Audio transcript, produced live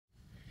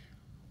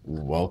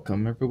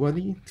Welcome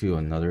everybody to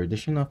another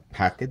edition of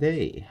Pack a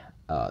Day.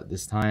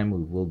 This time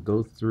we will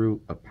go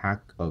through a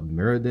pack of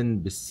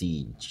Mirrodin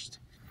Besieged.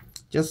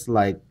 Just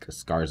like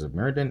Scars of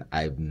Mirrodin,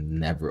 I've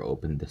never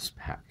opened this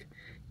pack.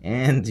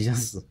 And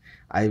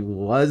I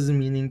was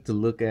meaning to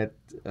look at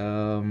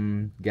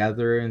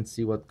Gather and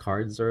see what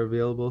cards are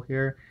available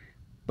here.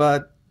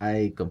 But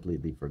I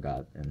completely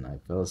forgot and I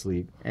fell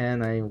asleep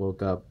and I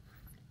woke up.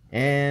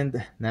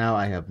 And now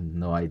I have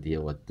no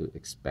idea what to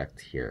expect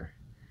here.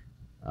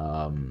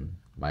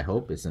 My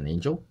hope is an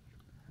angel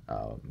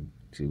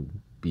to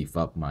beef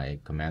up my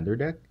commander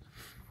deck.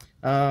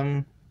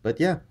 But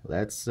yeah,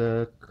 let's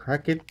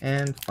crack it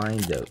and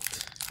find out.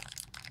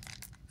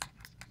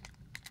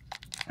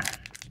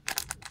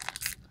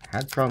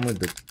 Had problem with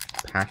the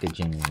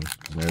packaging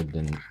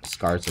Mirrodin,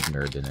 Scars of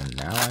Mirrodin, and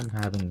now I'm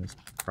having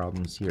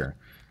problems here.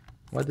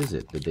 What is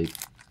it? Did they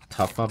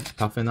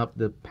toughen up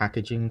the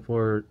packaging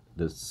for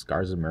the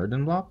Scars of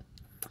Mirrodin block?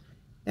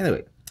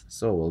 Anyway,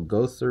 so we'll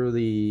go through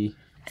the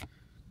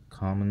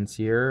commons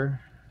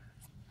here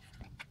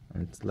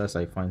unless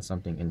I find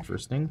something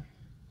interesting.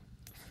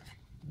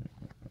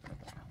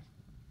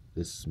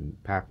 This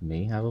pack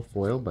may have a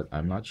foil, but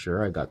I'm not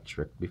sure. I got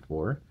tricked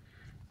before.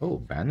 Oh,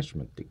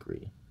 banishment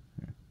decree.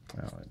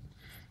 Alright.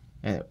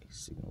 Anyway,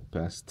 signal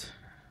pest.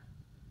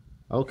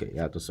 Okay,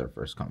 that was our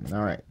first common.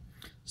 Alright,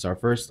 so our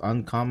first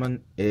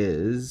uncommon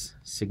is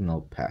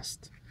signal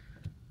pest.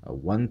 A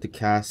 1 to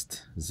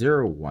cast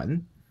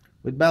 0/1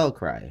 with battle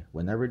cry.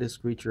 Whenever this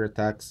creature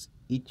attacks,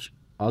 each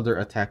other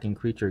attacking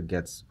creature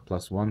gets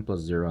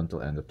 +1/+0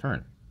 until end of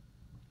turn.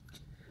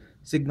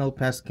 Signal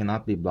pest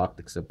cannot be blocked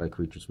except by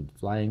creatures with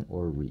flying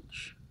or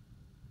reach.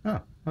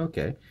 Oh,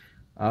 okay.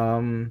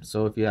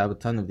 So if you have a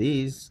ton of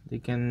these, they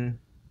can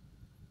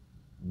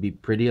be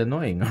pretty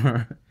annoying.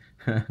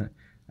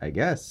 I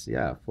guess,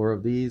 yeah. 4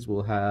 of these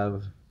will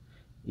have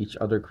each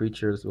other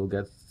creatures will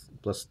get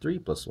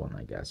 +3/+1,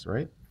 I guess,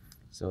 right?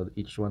 So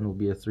each one will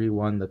be a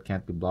 3/1 that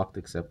can't be blocked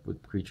except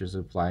with creatures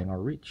with flying or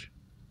reach.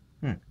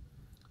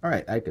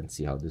 Alright, I can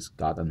see how this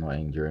got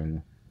annoying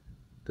during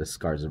the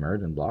Scars of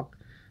Mirrodin block.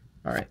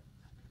 Alright,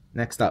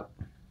 next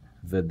up,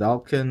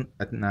 Vidalcan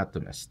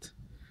Anatomist.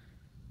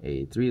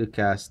 A 3 to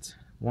cast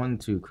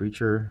 1/2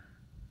 creature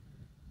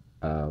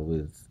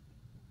with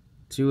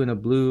 2 in a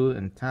blue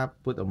and tap,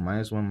 put a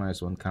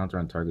 -1/-1 counter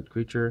on target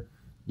creature.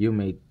 You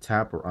may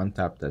tap or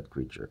untap that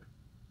creature.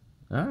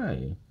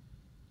 Alright.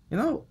 You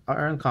know,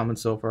 our uncommons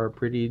so far are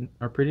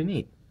pretty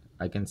neat.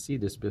 I can see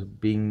this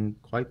being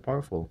quite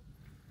powerful,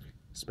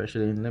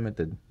 especially in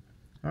limited.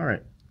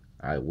 Alright,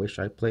 I wish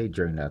I played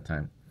during that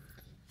time.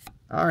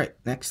 Alright,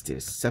 next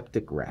is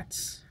Septic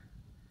Rats.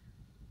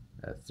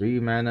 A 3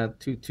 mana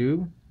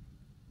 2/2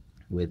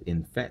 with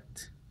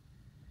Infect.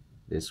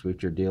 This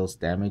creature deals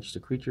damage to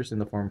creatures in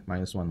the form of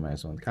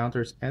 -1/-1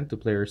 counters and to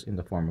players in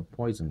the form of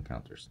poison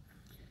counters.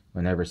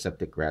 Whenever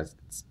Septic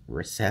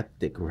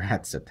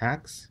Rats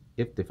attacks,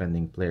 if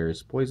defending player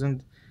is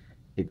poisoned,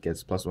 it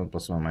gets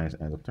 +1/+1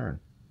 end of turn.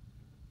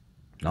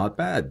 Not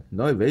bad.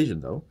 No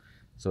evasion though.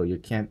 So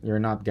you're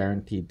not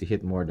guaranteed to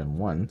hit more than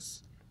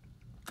once.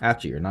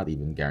 Actually, you're not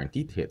even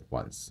guaranteed to hit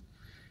once.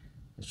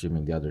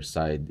 Assuming the other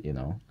side, you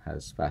know,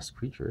 has fast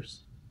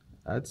creatures.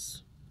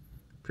 That's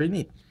pretty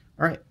neat.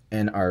 Alright,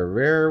 and our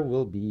rare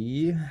will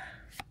be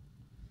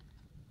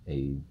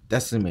a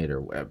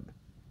Decimator Web.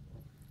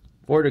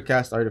 4 to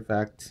cast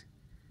artifact,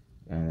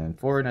 and then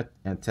 4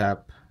 and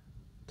tap.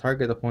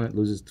 Target opponent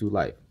loses 2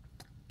 life.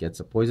 Gets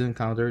a poison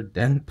counter,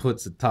 then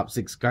puts the top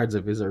 6 cards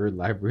of his or her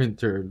library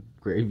into her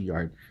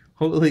graveyard.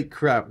 Holy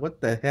crap, what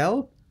the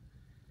hell?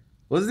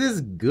 Was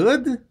this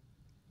good?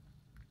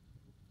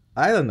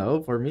 I don't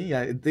know. For me,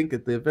 I think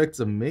the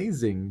effect's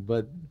amazing,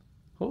 but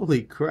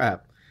holy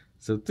crap.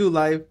 So 2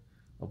 life,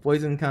 a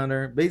poison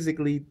counter,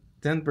 basically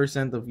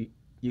 10% of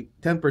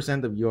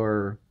 10% of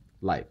your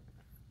life.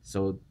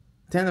 So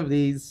 10 of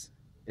these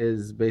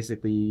is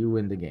basically you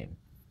win the game.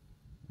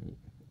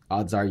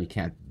 Odds are you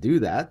can't do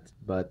that,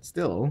 but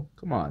still,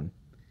 come on.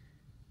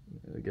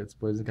 It gets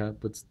poison counter,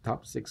 puts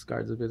top 6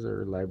 cards of his or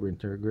her library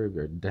into her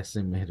graveyard.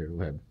 Decimator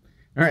Web.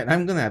 Alright,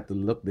 I'm gonna have to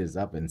look this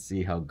up and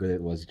see how good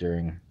it was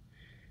during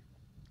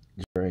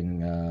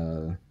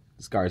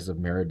Scars of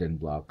Mirrodin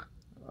block.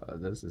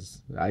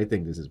 I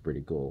think this is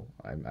pretty cool.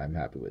 I'm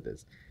happy with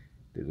this.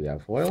 Did we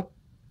have foil?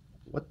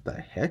 What the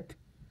heck?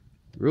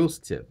 Rules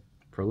tip.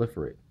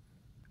 Proliferate.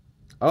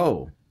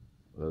 Oh,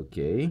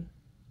 okay.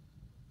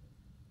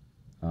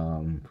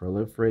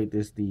 Proliferate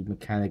is the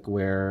mechanic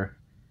where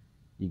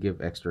you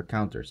give extra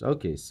counters.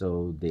 Okay,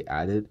 so they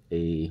added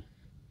a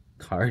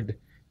card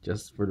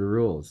just for the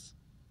rules.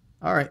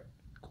 Alright,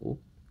 cool.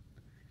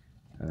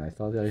 And I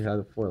thought I had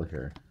a foil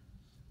here.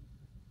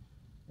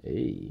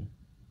 Hey.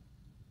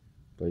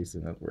 Place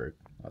the network.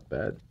 Not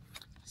bad.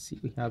 See,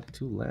 we have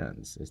 2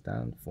 lands. Is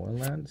that a foil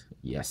land?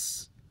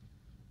 Yes.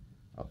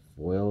 A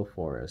foil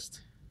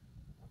forest.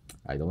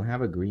 I don't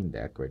have a green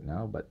deck right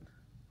now, but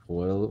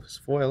foil is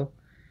foil.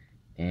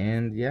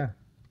 And yeah,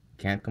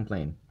 can't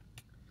complain.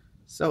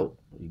 So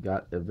we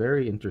got a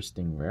very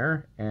interesting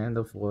rare and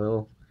a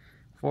foil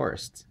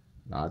forest.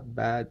 Not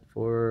bad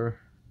for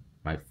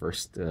my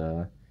first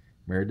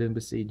Mirrodin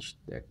Beseiged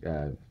deck,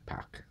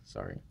 pack.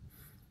 Sorry.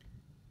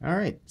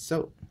 Alright,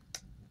 so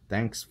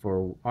thanks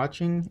for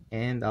watching,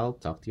 and I'll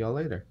talk to y'all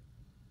later.